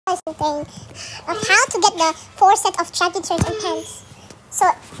thing of how to get the 4 set of jacket shirts and pants. So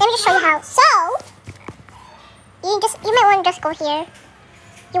let me just show you how. So you might want to just go here.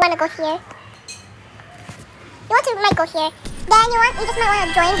 You want to go here. Might go here. Then you just might want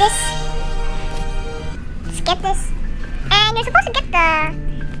to join this. Just get this. And you're supposed to get the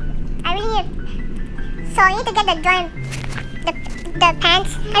so you need to get the join the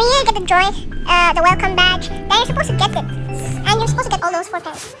pants. You need to get the join the welcome badge. Then you're supposed to get it. And you're supposed to get all those 4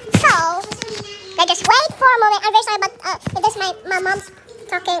 pants. So let's just wait for a moment. I'm very sorry about because my mom's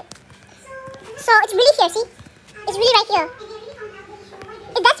talking. So it's really here, see? It's really right here.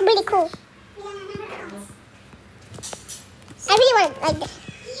 That's really cool. I really want it like this.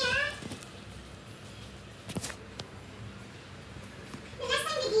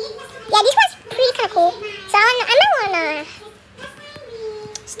 Yeah, this one's pretty kind of cool. So I might wanna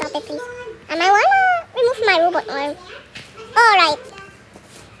stop it, please. I might wanna remove my robot arm. Alright.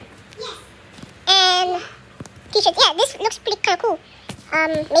 And t-shirt. Yeah, this looks pretty kind of cool.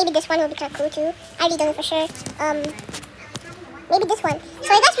 Maybe this one will be kind of cool too. I really don't know for sure. Maybe this one.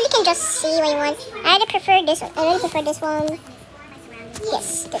 So you guys really can just see what you want. I really prefer this one. I really prefer this one.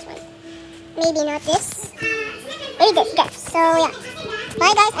 Yes, this one. Maybe not this. Maybe this. Yes. So yeah.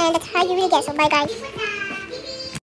 Bye guys, and that's how you really get. So bye guys.